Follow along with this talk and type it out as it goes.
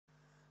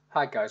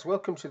Hi guys,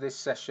 welcome to this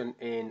session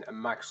in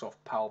Microsoft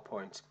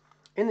PowerPoint.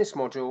 In this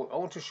module I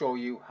want to show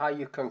you how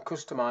you can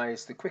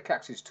customize the quick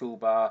access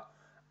toolbar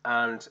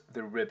and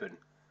the ribbon.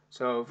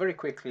 So very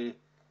quickly,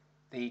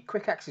 the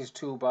quick access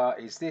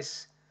toolbar is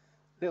this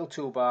little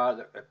toolbar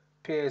that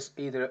appears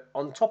either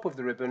on top of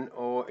the ribbon,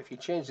 or if you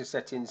change the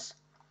settings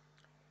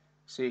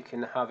so you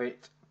can have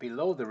it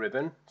below the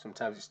ribbon,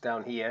 sometimes it's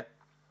down here.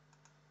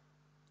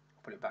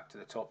 Put it back to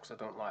the top because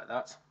I don't like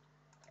that.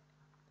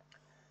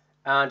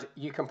 And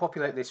you can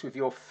populate this with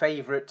your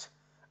favorite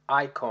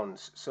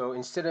icons. So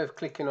instead of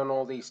clicking on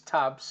all these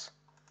tabs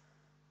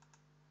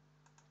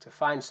to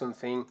find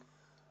something,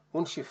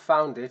 once you've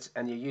found it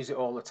and you use it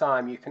all the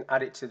time, you can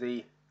add it to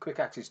the quick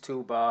access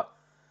toolbar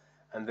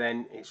and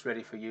then it's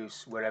ready for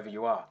use wherever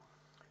you are.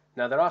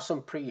 Now there are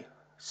some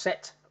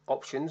preset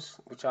options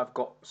which I've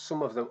got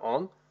some of them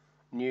on: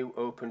 new,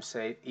 open,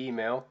 save,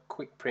 email,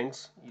 quick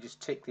print. You just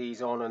tick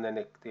these on and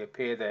then they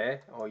appear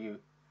there, or you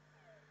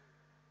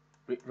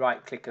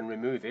right click and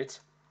remove it.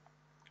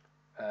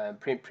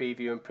 Print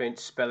preview and print,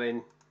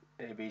 spelling,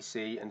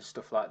 ABC and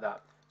stuff like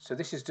that. So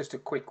this is just a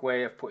quick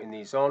way of putting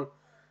these on.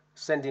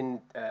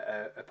 Sending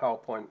a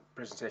PowerPoint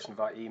presentation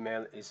via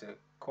email is a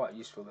quite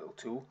useful little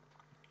tool,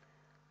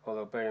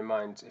 although bear in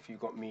mind if you've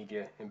got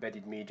media,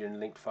 embedded media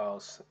and linked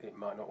files, it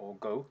might not all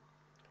go.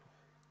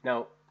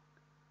 Now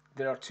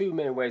there are two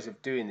main ways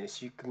of doing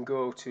this. You can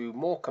go to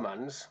more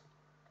commands,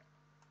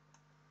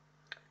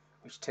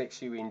 which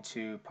takes you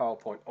into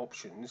PowerPoint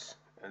options,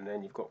 and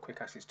then you've got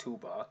quick access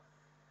toolbar,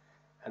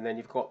 and then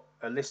you've got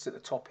a list at the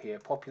top here: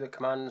 popular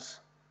commands,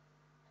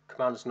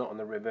 commands not on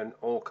the ribbon,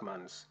 all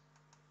commands.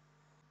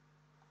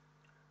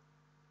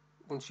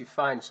 Once you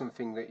find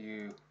something that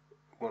you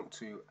want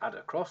to add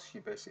across,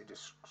 you basically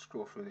just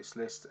scroll through this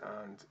list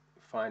and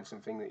find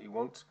something that you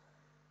want.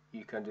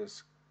 You can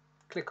just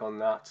click on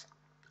that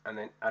and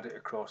then add it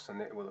across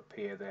and it will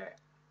appear there.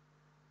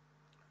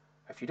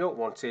 If you don't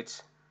want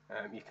it,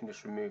 you can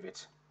just remove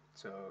it.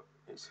 So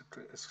it's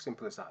as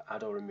simple as that: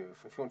 add or remove.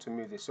 If you want to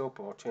move this up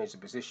or change the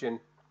position,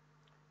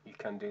 you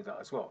can do that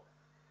as well.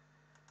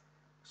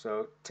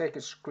 So take a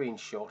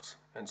screenshot,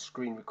 and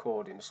screen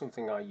recording is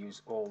something I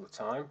use all the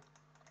time.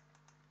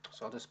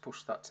 So I'll just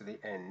push that to the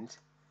end.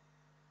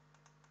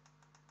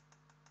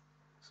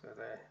 So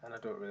there, and I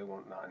don't really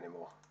want that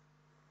anymore.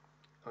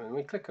 And when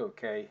we click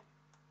OK,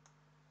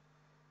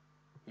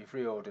 you've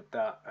reordered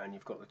that and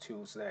you've got the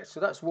tools there. So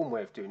that's one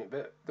way of doing it.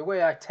 But the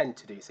way I tend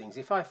to do things,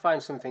 if I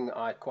find something that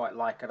I quite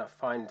like and I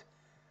find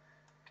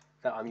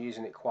that I'm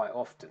using it quite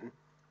often,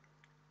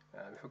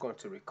 if we're going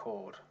to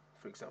record,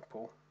 for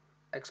example,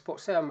 export,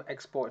 say I'm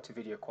exporting to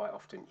video quite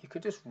often, you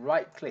could just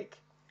right click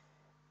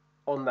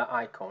on that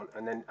icon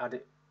and then add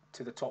it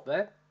to the top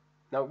there.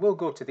 Now we'll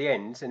go to the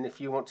ends, and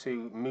if you want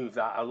to move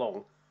that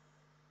along,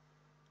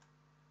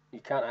 you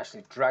can't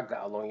actually drag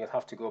that along. You'll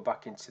have to go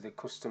back into the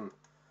custom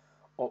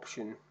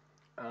option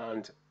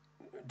and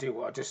do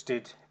what I just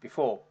did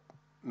before: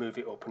 move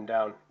it up and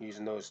down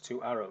using those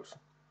two arrows.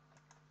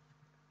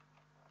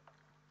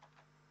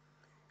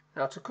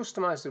 Now to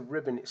customize the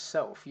ribbon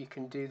itself, you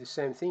can do the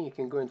same thing. You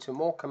can go into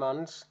more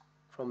commands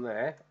from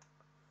there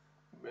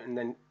and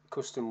then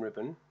custom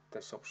ribbon,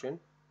 this option,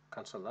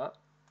 cancel that.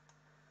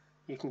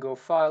 You can go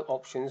file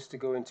options to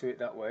go into it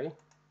that way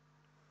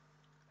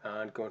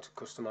and go into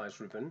customize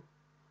ribbon,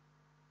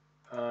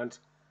 and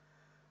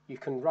you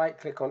can right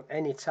click on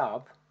any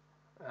tab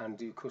and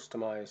do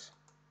customize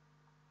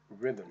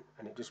ribbon,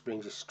 and it just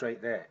brings you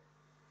straight there.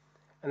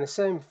 And the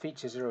same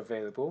features are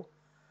available: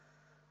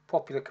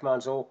 popular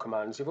commands, all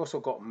commands. You've also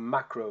got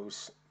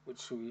macros,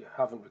 which we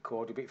haven't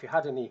recorded, but if you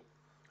had any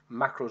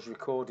macros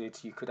recorded,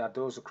 you could add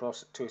those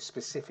across to a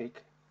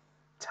specific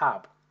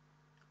tab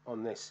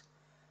on this.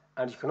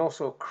 And you can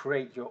also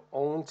create your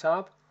own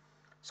tab.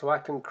 So I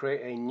can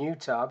create a new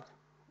tab.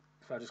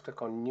 If I just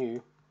click on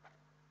new,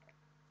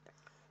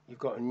 you've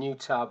got a new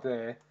tab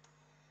there,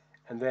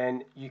 and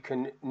then you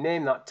can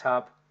name that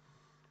tab.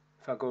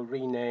 If I go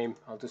rename,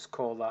 I'll just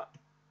call that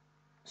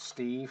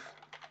Steve.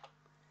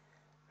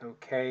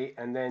 Okay,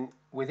 and then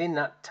within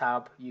that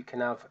tab you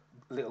can have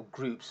little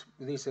groups.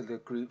 These are the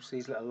groups,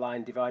 these little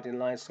line dividing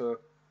lines. So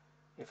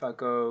if I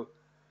go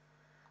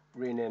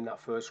rename that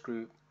first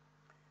group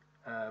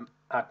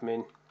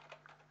admin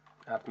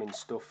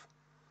stuff,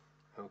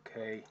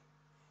 okay,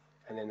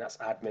 and then that's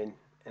admin,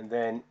 and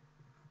then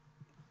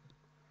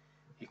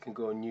you can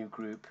go new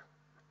group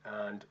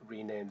and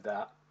rename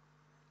that.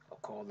 I'll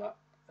call that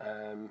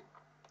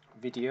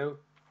video,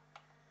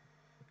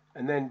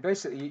 and then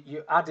basically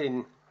you add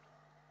in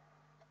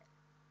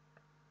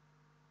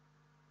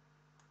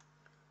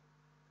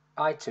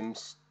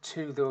items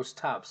to those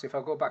tabs. If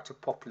I go back to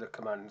popular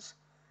commands,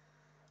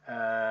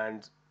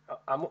 and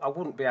I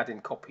wouldn't be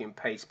adding copy and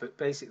paste, but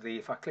basically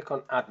if I click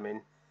on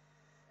admin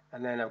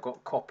and then I've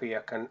got copy, I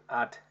can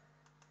add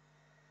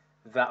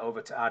that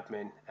over to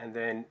admin. And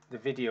then the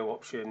video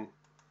option,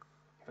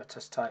 if I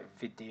just type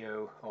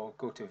video or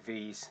go to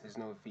V's, there's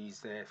no V's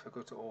there. If I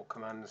go to all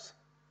commands,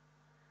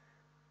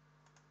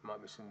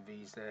 might be some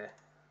V's there.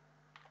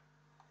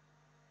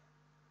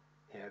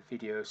 Yeah,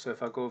 video. So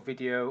if I go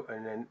video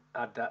and then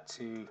add that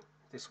to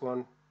this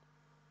one,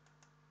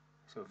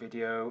 so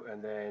video,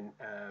 and then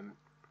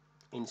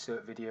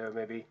insert video,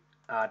 maybe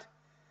add.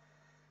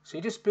 So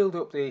you just build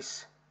up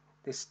this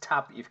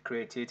tab that you've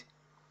created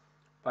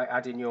by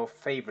adding your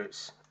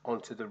favorites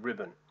onto the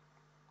ribbon.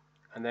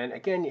 And then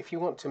again, if you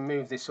want to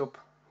move this up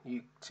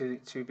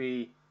to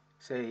be,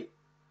 say,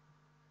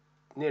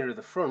 nearer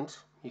the front,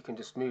 you can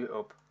just move it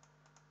up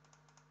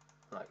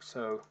like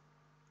so.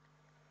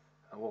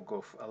 I won't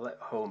go for, I'll let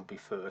home be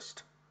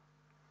first,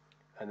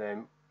 and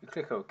then you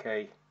click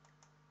OK,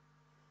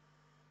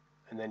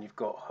 and then you've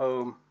got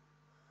home,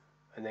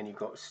 and then you've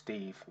got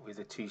Steve with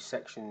the two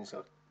sections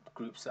of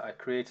groups that I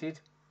created,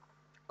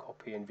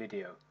 copy and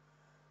video.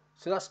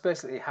 So that's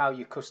basically how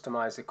you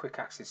customize the quick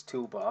access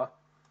toolbar,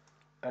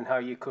 and how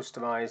you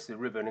customize the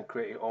ribbon and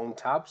create your own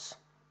tabs.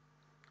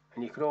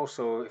 And you could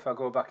also, if I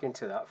go back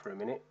into that for a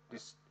minute,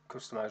 this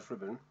customize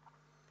ribbon,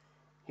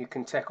 you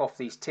can take off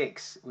these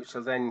ticks, which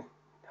will then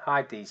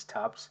hide these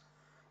tabs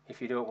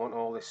if you don't want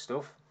all this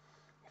stuff.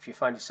 If you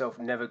find yourself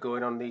never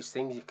going on these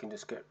things, you can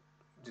just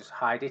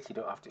hide it, you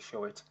don't have to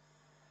show it.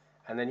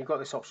 And then you've got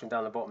this option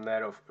down the bottom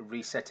there of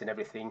resetting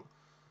everything,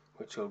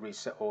 which will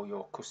reset all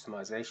your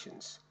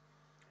customizations.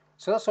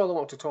 So that's all I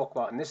want to talk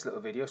about in this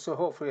little video. So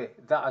hopefully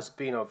that has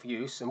been of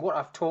use, and what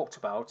I've talked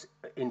about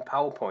in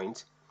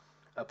PowerPoint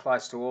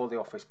applies to all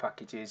the Office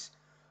packages,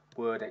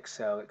 Word,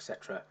 Excel,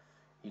 etc.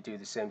 You do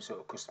the same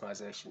sort of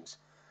customizations.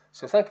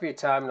 So thank you for your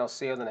time, and I'll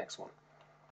see you on the next one.